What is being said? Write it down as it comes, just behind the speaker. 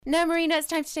Now, Marina, it's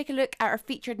time to take a look at our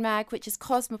featured mag, which is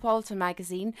Cosmopolitan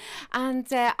magazine. And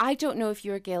I don't know if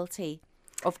you're guilty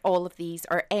of all of these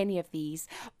or any of these,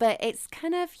 but it's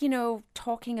kind of,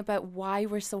 talking about why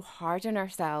we're so hard on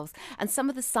ourselves and some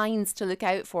of the signs to look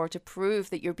out for to prove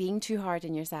that you're being too hard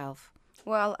on yourself.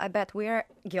 Well, I bet we're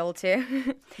guilty.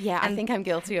 Yeah, I think I'm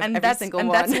guilty of and every single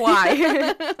one. That's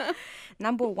why.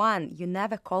 Number one, you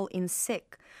never call in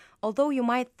sick. Although you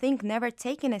might think never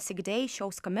taking a sick day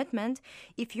shows commitment,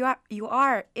 if you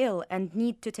are ill and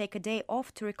need to take a day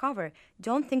off to recover,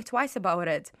 don't think twice about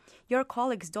it. Your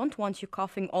colleagues don't want you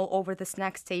coughing all over the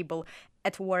snacks table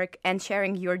at work and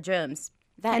sharing your germs.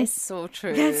 That is so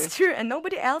true. That's true. And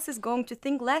nobody else is going to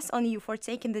think less on you for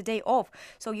taking the day off.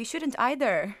 So you shouldn't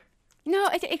either. No,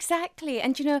 exactly.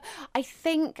 And, I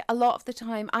think a lot of the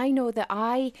time I know that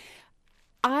I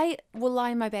will lie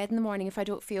in my bed in the morning if I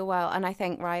don't feel well, and I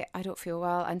think, right, I don't feel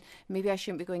well and maybe I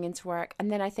shouldn't be going into work.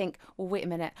 And then I think, well, wait a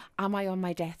minute, am I on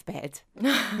my deathbed?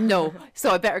 No.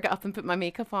 So I better get up and put my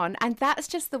makeup on. And that's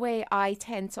just the way I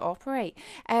tend to operate.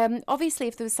 Obviously,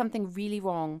 if there was something really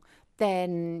wrong,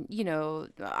 then,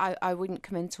 I wouldn't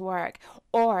come into work.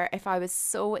 Or if I was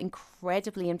so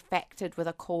incredibly infected with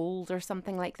a cold or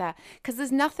something like that. Because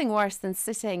there's nothing worse than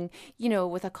sitting,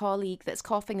 with a colleague that's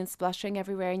coughing and spluttering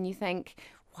everywhere and you think,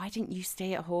 why didn't you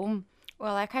stay at home?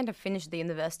 Well, I kind of finished the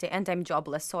university and I'm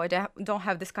jobless, so I don't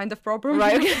have this kind of problem.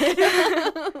 Right.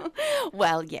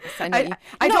 Well, yes, I know.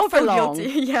 I don't feel long.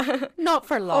 guilty. Yeah. Not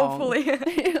for long.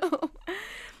 Hopefully.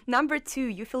 Number two,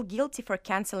 you feel guilty for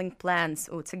canceling plans.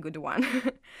 Oh, it's a good one.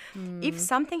 If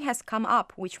something has come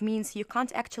up, which means you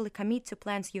can't actually commit to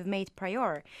plans you've made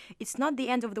prior, it's not the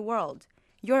end of the world.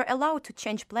 You're allowed to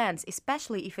change plans,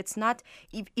 especially if it's not,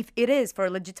 if it is for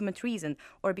a legitimate reason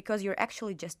or because you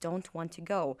actually just don't want to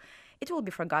go. It will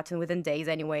be forgotten within days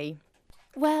anyway.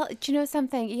 Well, do you know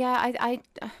something? Yeah,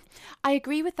 I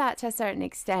agree with that to a certain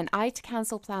extent. I had to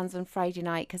cancel plans on Friday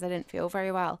night because I didn't feel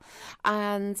very well.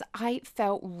 And I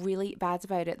felt really bad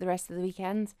about it the rest of the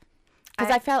weekend.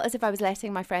 Because I felt as if I was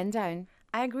letting my friend down.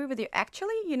 I agree with you.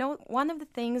 Actually, one of the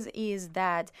things is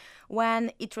that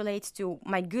when it relates to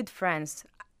my good friends,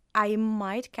 I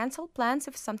might cancel plans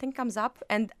if something comes up,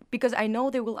 and because I know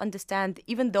they will understand,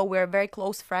 even though we're very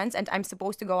close friends and I'm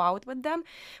supposed to go out with them.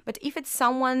 But if it's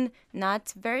someone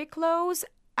not very close,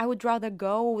 I would rather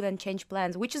go than change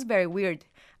plans, which is very weird.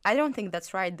 I don't think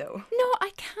that's right, though. No, I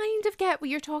kind of get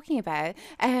what you're talking about.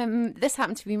 This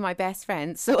happened to be my best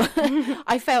friend, so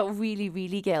I felt really,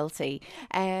 really guilty.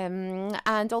 And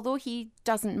although he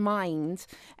doesn't mind,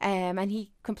 and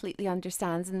he completely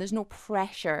understands, and there's no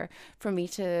pressure for me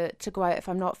to go out if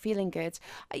I'm not feeling good,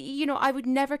 I would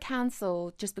never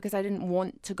cancel just because I didn't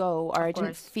want to go or I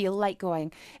didn't feel like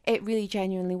going. It really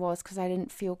genuinely was because I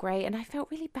didn't feel great, and I felt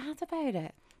really bad about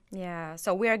it. Yeah,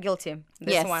 so we are guilty.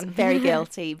 Yes, one. Very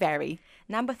guilty, very.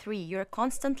 Number three, you're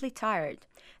constantly tired.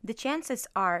 The chances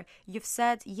are you've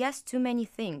said yes to many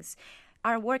things,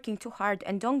 are working too hard,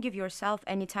 and don't give yourself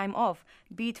any time off,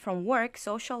 be it from work,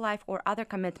 social life, or other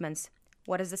commitments.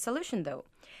 What is the solution, though?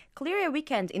 Clear a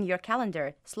weekend in your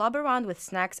calendar, slob around with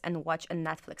snacks, and watch a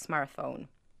Netflix marathon.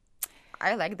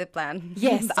 I like the plan.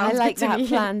 Yes, I like that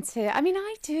plan too. I mean,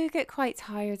 I do get quite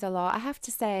tired a lot, I have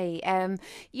to say.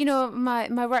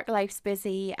 My work life's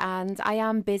busy and I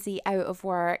am busy out of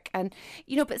work. And,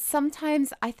 but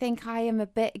sometimes I think I am a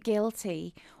bit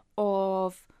guilty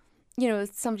of,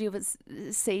 somebody would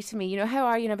say to me, how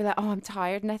are you? And I'd be like, oh, I'm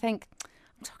tired. And I think,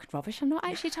 I'm talking rubbish. I'm not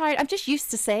actually tired. I'm just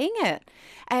used to saying it,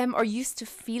 or used to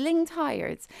feeling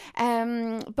tired.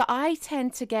 But I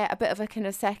tend to get a bit of a kind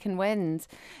of second wind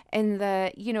in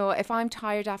the, if I'm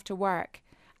tired after work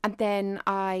and then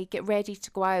I get ready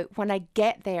to go out, when I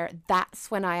get there,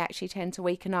 that's when I actually tend to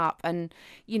waken up and,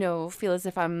 feel as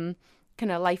if I'm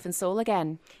kind of life and soul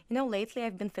again. Lately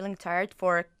I've been feeling tired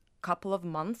for couple of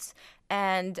months,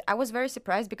 and I was very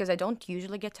surprised because I don't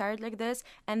usually get tired like this.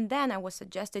 And then I was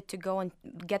suggested to go and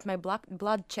get my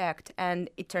blood checked, and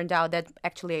it turned out that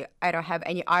actually I don't have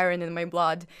any iron in my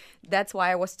blood. That's why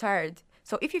I was tired.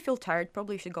 So if you feel tired,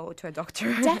 probably you should go to a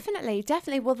doctor.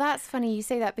 Definitely. Well, that's funny you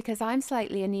say that because I'm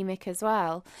slightly anemic as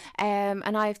well,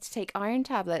 and I have to take iron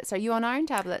tablets. Are you on iron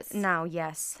tablets? Now,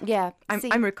 yes. Yeah.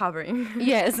 I'm recovering.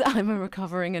 Yes, I'm a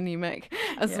recovering anemic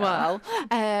as well.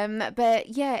 But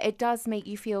yeah, it does make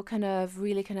you feel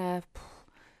really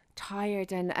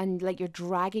tired and like you're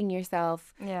dragging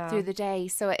yourself through the day.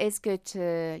 So it is good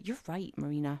to... You're right,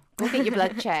 Marina. Go get your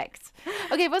blood checked.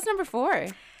 Okay, what's number 4?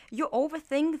 You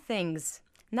overthink things.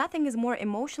 Nothing is more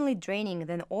emotionally draining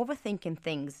than overthinking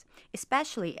things,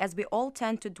 especially as we all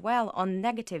tend to dwell on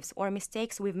negatives or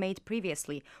mistakes we've made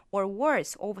previously, or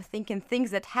worse, overthinking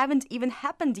things that haven't even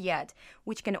happened yet,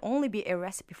 which can only be a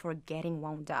recipe for getting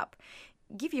wound up.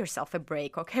 Give yourself a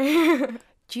break, okay?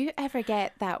 Do you ever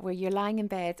get that where you're lying in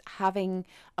bed having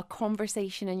a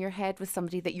conversation in your head with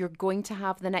somebody that you're going to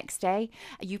have the next day?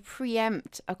 You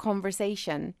preempt a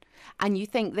conversation and you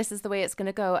think this is the way it's going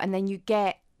to go, and then you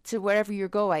get to wherever you're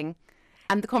going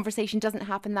and the conversation doesn't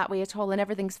happen that way at all and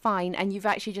everything's fine, and you've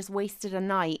actually just wasted a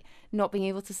night not being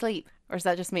able to sleep. Or is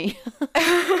that just me?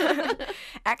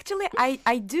 Actually,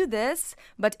 I do this,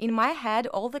 but in my head,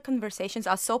 all the conversations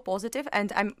are so positive,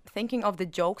 and I'm thinking of the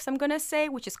jokes I'm gonna say,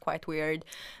 which is quite weird.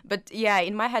 But yeah,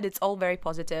 in my head, it's all very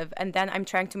positive, and then I'm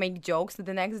trying to make jokes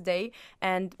the next day,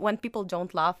 and when people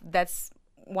don't laugh, that's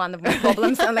one of my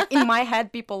problems. And like in my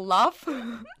head, people laugh.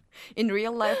 In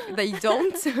real life, they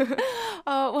don't.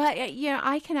 Oh, well,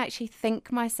 I can actually think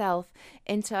myself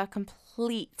into a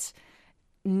complete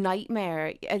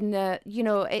nightmare, and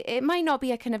it might not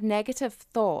be a kind of negative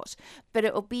thought, but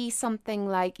it'll be something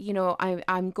like,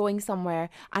 I'm going somewhere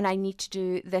and I need to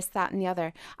do this, that and the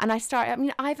other, and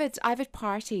I've had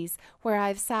parties where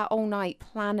I've sat all night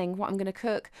planning what I'm going to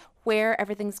cook, where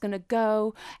everything's going to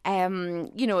go.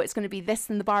 It's going to be this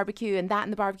in the barbecue and that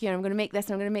in the barbecue, and I'm going to make this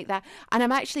and I'm going to make that, and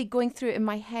I'm actually going through it in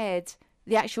my head,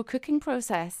 the actual cooking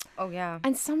process. Oh yeah.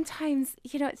 And sometimes,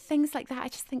 things like that, I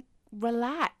just think,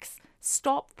 relax,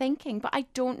 stop thinking, but I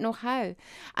don't know how.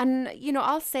 And,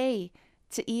 I'll say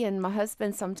to Ian, my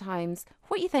husband, sometimes,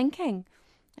 what are you thinking?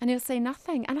 And he'll say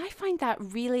nothing. And I find that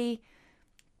really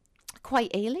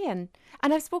quite alien.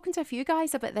 And I've spoken to a few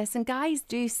guys about this, and guys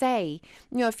do say,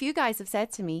 a few guys have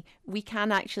said to me, we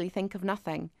can actually think of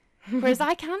nothing. Whereas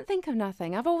I can't think of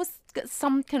nothing. I've always got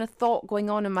some kind of thought going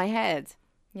on in my head.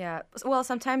 Yeah, well,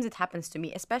 sometimes it happens to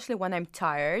me, especially when I'm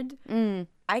tired.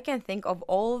 I can think of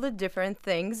all the different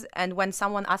things, and when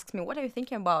someone asks me, what are you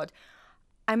thinking about?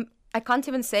 I can't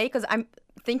even say, because I'm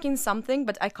thinking something,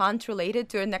 but I can't relate it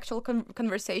to an actual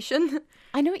conversation.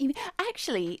 I know what you mean.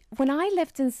 Actually, when I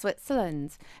lived in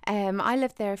Switzerland, I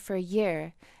lived there for a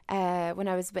year when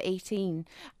I was about 18,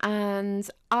 and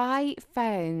I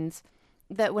found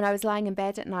that when I was lying in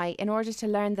bed at night, in order to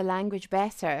learn the language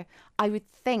better, I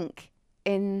would think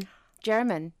in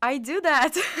German. I do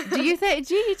that. Do you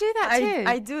do that too?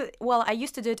 I do. Well, I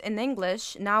used to do it in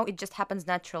English. Now it just happens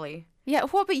naturally. Yeah.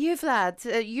 What about you,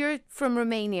 Vlad? You're from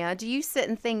Romania. Do you sit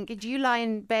and think? Do you lie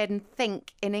in bed and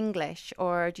think in English,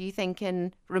 or do you think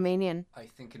in Romanian? I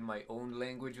think in my own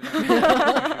language,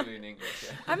 usually in English.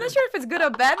 Yeah. I'm not sure if it's good or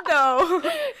bad, though.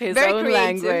 His Very own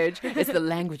creative. language. It's the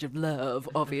language of love,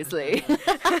 obviously.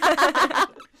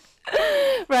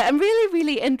 Right, I'm really,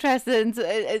 really interested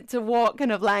to what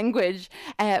kind of language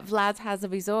Vlad has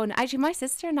of his own. Actually, my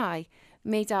sister and I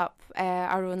made up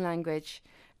our own language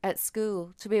at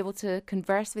school to be able to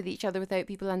converse with each other without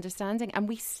people understanding, and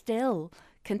we still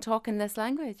can talk in this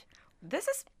language. This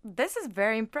is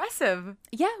very impressive.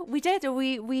 Yeah, we did. If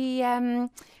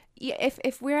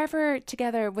we're ever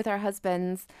together with our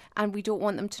husbands and we don't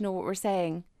want them to know what we're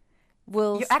saying,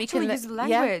 we'll You speak actually in use the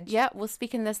language. Yeah, we'll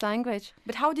speak in this language.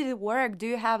 But how did it work? Do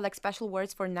you have like special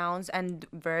words for nouns and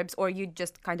verbs, or you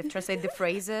just kind of translate the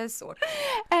phrases? Or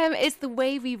It's the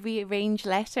way we rearrange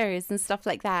letters and stuff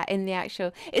like that in the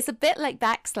actual. It's a bit like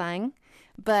backslang,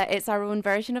 but it's our own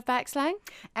version of backslang.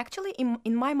 actually,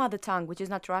 in my mother tongue, which is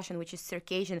not Russian, which is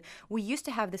Circassian, we used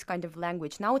to have this kind of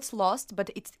language. Now it's lost, but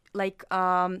it's like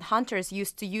hunters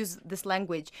used to use this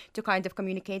language to kind of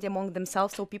communicate among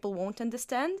themselves, so people won't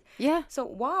understand. Yeah. So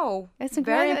wow, It's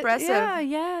very incredible. impressive.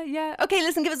 Yeah. Okay,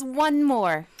 listen, give us one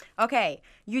more. Okay,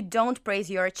 you don't praise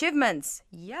your achievements.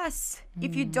 Yes.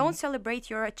 If you don't celebrate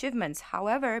your achievements,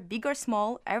 however big or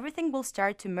small, everything will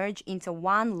start to merge into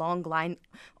one long line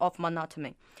of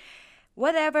monotony.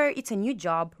 Whether it's a new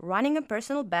job, running a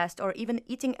personal best, or even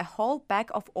eating a whole pack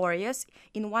of Oreos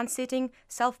in one sitting,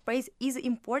 self-praise is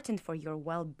important for your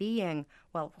well-being.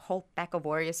 Well, whole pack of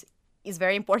Oreos is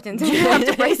very important. You have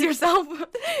to praise yourself.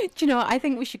 Do you know, I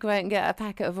think we should go out and get a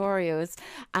packet of Oreos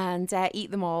and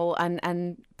eat them all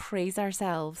and praise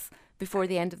ourselves before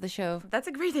the end of the show. That's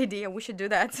a great idea. We should do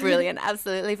that. Brilliant,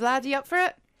 absolutely. Vlad, you up for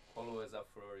it? Always up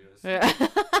for Oreos.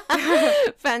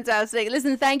 Fantastic.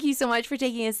 Listen, thank you so much for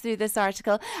taking us through this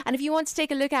article. And if you want to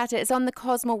take a look at it, it's on the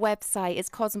Cosmo website. It's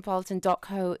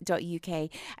cosmopolitan.co.uk,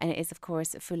 and it is, of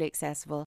course, fully accessible